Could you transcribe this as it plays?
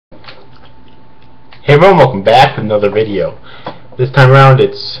Hey everyone, welcome back with another video. This time around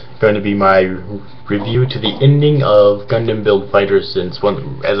it's going to be my review to the ending of Gundam Build Fighters, since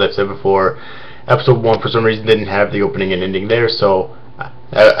as I've said before, episode 1 for some reason didn't have the opening and ending there, so I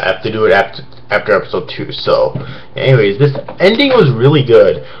have to do it after episode 2. So anyways, this ending was really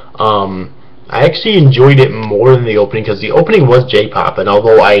good. I actually enjoyed it more than the opening, because the opening was J-pop, and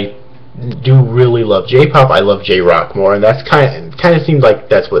although I do really love J-pop, I love J-rock more, and that's kind of seemed like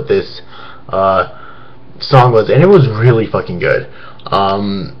that's what this song was, and it was really fucking good.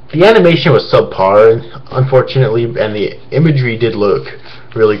 The animation was subpar, unfortunately, and the imagery did look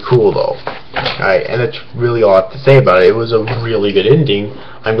really cool though. Alright, and that's really all I have to say about it. It was a really good ending.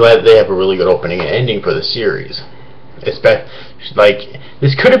 I'm glad that they have a really good opening and ending for the series. Like,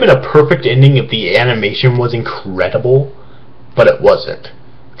 this could have been a perfect ending if the animation was incredible, but it wasn't.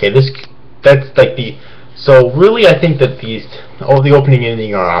 Okay, that's like so really I think that the opening and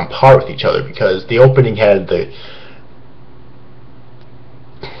ending are on par with each other, because the opening had the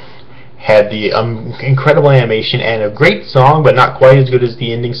incredible animation and a great song, but not quite as good as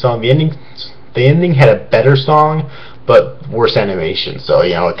the ending song. The ending had a better song, but worse animation. So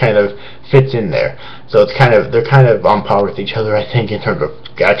you know, it kind of fits in there. So they're kind of on par with each other, I think, in terms of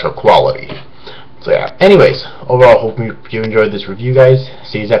actual quality. So yeah. Anyways, overall, hope you enjoyed this review, guys.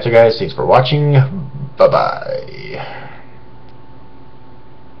 See you after, guys. Thanks for watching. Bye bye.